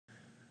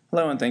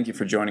Hello and thank you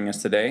for joining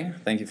us today.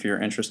 Thank you for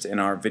your interest in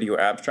our video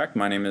abstract.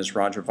 My name is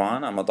Roger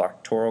Vaughn. I'm a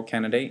doctoral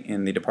candidate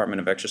in the Department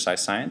of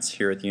Exercise Science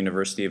here at the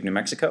University of New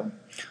Mexico,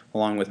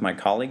 along with my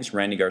colleagues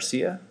Randy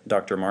Garcia,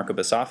 Dr. Marco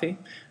Basafi,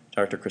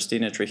 Dr.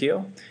 Cristina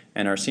Trujillo,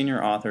 and our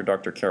senior author,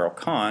 Dr. Carol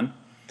Kahn.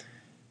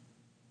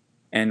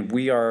 And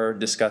we are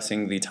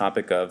discussing the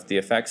topic of the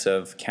effects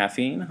of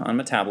caffeine on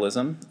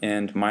metabolism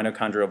and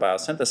mitochondrial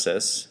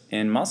biosynthesis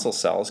in muscle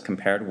cells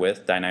compared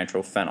with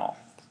dinitrophenol.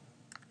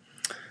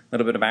 A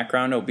little bit of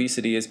background: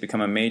 obesity has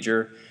become a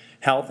major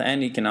health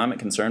and economic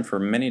concern for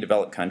many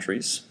developed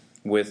countries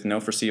with no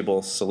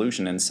foreseeable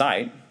solution in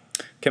sight.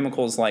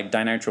 Chemicals like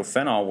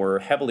dinitrophenol were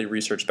heavily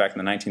researched back in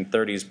the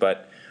 1930s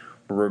but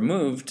were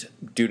removed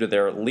due to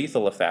their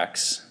lethal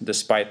effects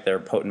despite their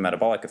potent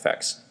metabolic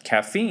effects.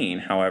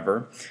 Caffeine,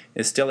 however,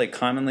 is still a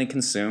commonly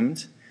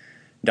consumed,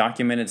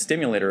 documented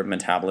stimulator of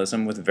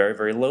metabolism with very,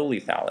 very low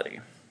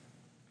lethality.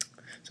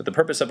 So the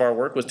purpose of our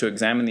work was to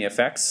examine the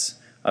effects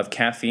of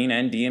caffeine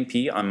and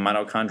DMP on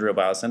mitochondrial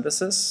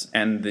biosynthesis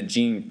and the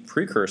gene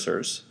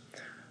precursors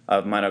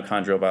of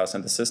mitochondrial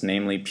biosynthesis,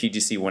 namely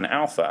PGC1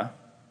 alpha,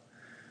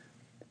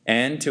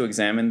 and to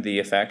examine the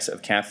effects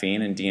of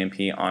caffeine and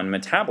DMP on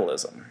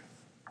metabolism.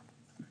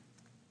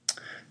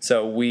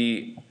 So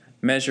we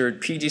measured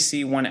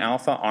PGC1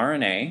 alpha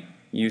RNA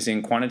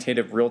using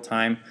quantitative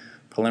real-time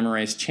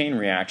polymerase chain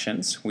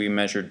reactions. We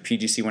measured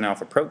PGC1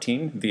 alpha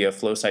protein via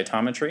flow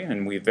cytometry,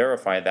 and we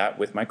verified that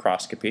with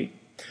microscopy.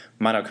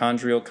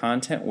 Mitochondrial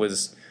content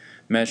was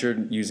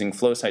measured using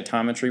flow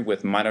cytometry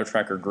with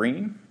MitoTracker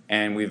Green,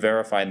 and we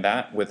verified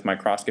that with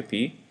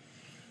microscopy.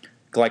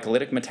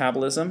 Glycolytic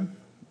metabolism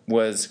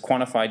was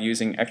quantified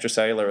using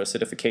extracellular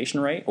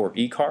acidification rate, or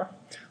ECAR.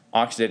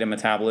 Oxidative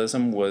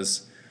metabolism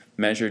was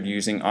measured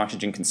using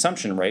oxygen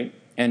consumption rate,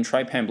 and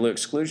trypan blue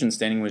exclusion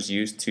staining was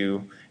used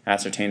to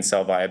ascertain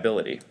cell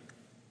viability.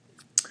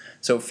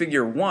 So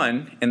figure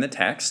 1 in the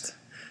text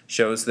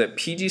shows that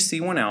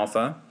PGC1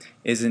 alpha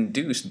is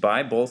induced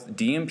by both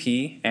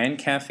DMP and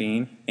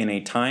caffeine in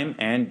a time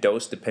and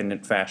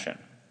dose-dependent fashion.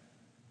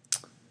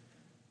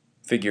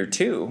 Figure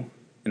 2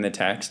 in the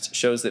text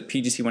shows that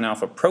PGC1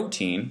 alpha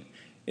protein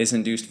is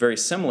induced very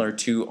similar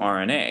to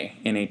RNA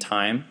in a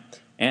time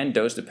and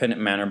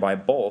dose-dependent manner by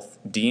both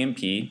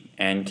DMP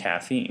and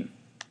caffeine.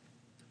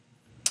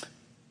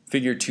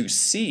 Figure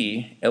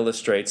 2C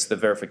illustrates the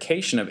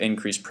verification of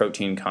increased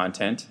protein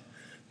content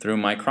through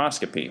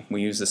microscopy.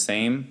 We use the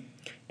same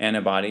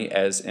antibody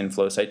as in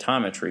flow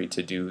cytometry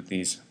to do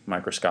these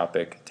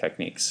microscopic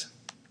techniques.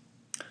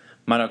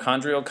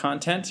 Mitochondrial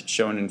content,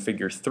 shown in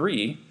figure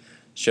 3,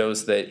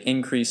 shows that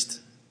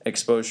increased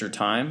exposure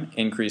time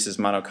increases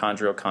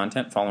mitochondrial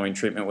content following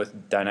treatment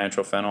with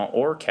dinitrophenol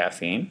or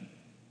caffeine.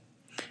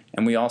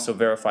 And we also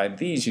verified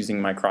these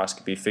using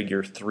microscopy,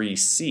 figure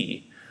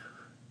 3C.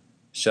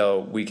 So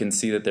we can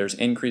see that there's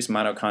increased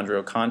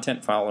mitochondrial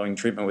content following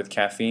treatment with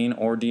caffeine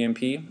or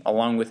DMP,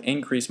 along with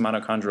increased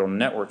mitochondrial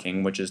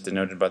networking, which is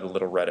denoted by the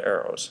little red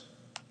arrows.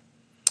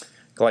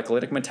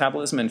 Glycolytic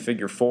metabolism in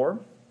figure 4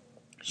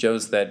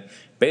 shows that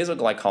basal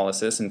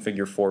glycolysis in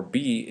figure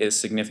 4B is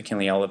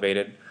significantly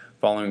elevated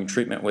following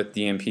treatment with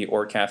DMP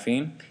or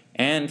caffeine,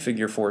 and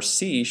figure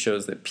 4C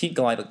shows that peak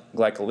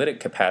glycolytic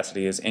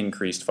capacity is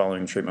increased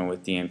following treatment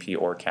with DMP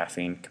or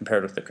caffeine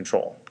compared with the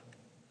control.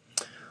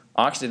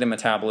 Oxidative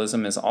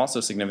metabolism is also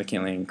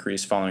significantly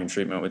increased following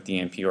treatment with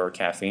DMP or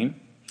caffeine.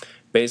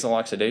 Basal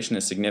oxidation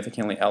is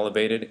significantly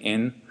elevated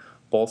in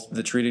both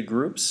the treated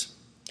groups,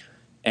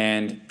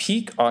 and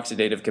peak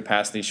oxidative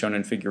capacity, shown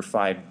in figure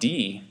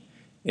 5D,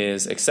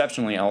 is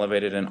exceptionally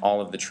elevated in all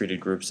of the treated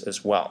groups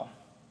as well.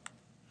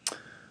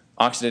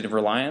 Oxidative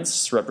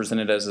reliance,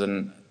 represented as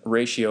a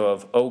ratio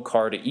of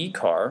OCAR to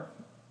ECAR,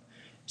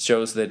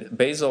 shows that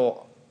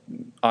basal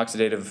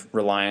oxidative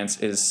reliance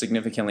is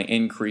significantly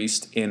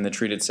increased in the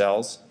treated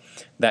cells.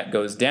 That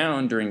goes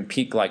down during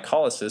peak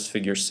glycolysis,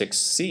 figure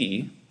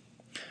 6C,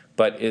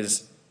 but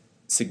is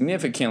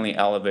significantly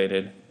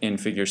elevated in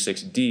figure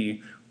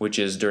 6D, which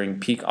is during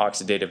peak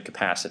oxidative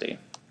capacity.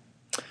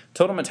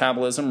 Total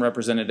metabolism,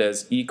 represented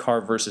as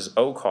ECAR versus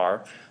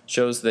OCAR,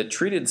 shows that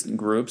treated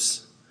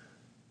groups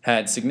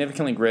had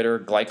significantly greater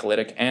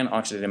glycolytic and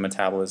oxidative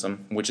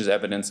metabolism, which is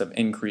evidence of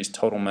increased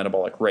total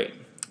metabolic rate.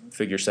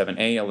 Figure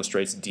 7A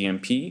illustrates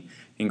DMP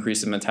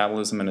increases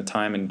metabolism in a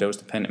time and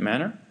dose-dependent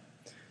manner,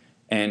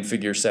 and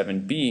figure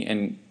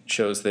 7B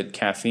shows that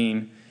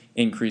caffeine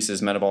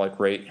increases metabolic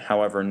rate,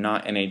 however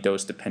not in a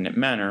dose-dependent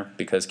manner,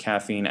 because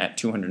caffeine at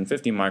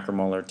 250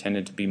 micromolar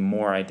tended to be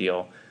more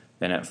ideal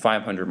than at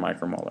 500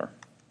 micromolar.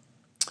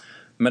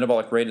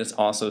 Metabolic rate is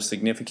also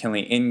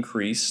significantly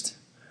increased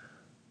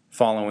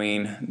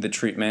following the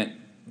treatment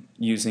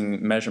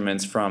using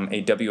measurements from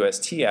a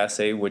WST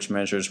assay, which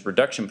measures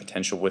reduction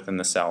potential within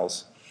the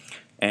cells.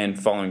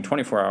 And following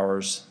 24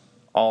 hours,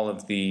 all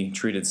of the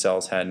treated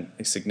cells had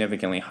a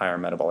significantly higher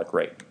metabolic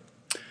rate.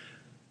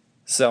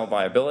 Cell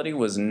viability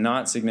was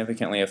not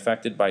significantly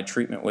affected by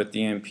treatment with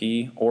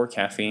DMP or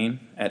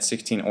caffeine at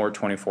 16 or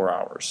 24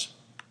 hours.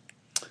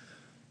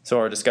 So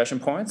our discussion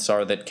points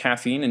are that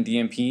caffeine and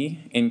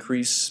DMP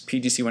increase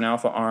PGC1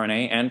 alpha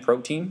RNA and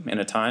protein in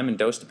a time and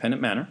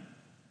dose-dependent manner.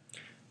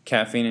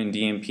 Caffeine and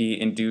DMP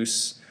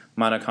induce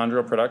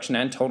mitochondrial production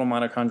and total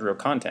mitochondrial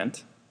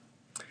content.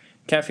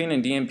 Caffeine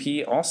and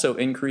DMP also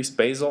increase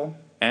basal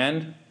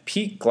and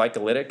peak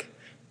glycolytic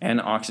and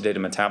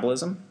oxidative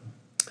metabolism,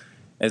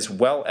 as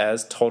well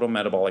as total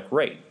metabolic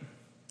rate.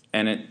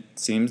 And it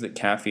seems that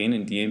caffeine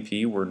and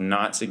DMP were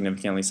not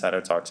significantly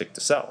cytotoxic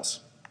to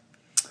cells.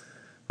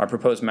 Our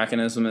proposed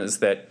mechanism is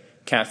that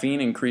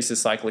caffeine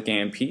increases cyclic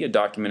AMP, a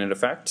documented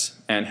effect,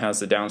 and has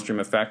the downstream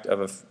effect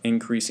of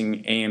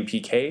increasing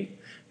AMPK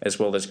as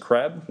well as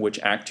CREB, which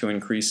act to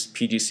increase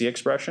PGC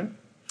expression.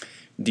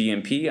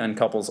 DMP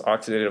uncouples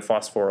oxidative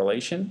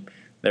phosphorylation,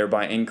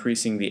 thereby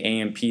increasing the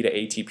AMP to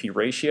ATP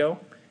ratio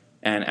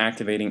and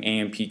activating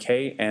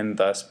AMPK and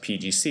thus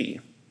PGC,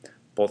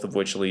 both of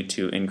which lead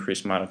to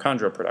increased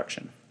mitochondrial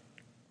production.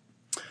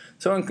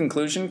 So in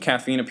conclusion,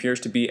 caffeine appears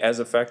to be as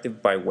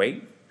effective by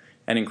weight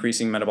and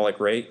increasing metabolic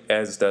rate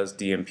as does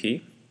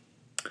DMP.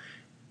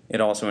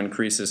 It also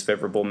increases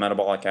favorable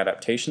metabolic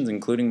adaptations,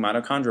 including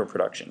mitochondrial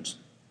productions.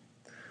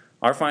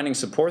 Our findings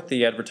support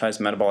the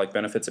advertised metabolic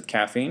benefits of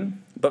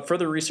caffeine, but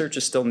further research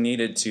is still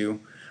needed to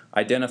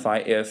identify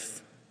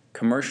if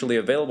commercially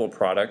available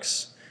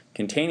products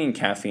containing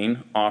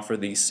caffeine offer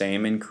these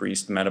same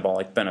increased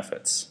metabolic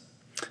benefits.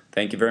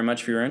 Thank you very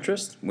much for your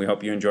interest. We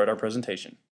hope you enjoyed our presentation.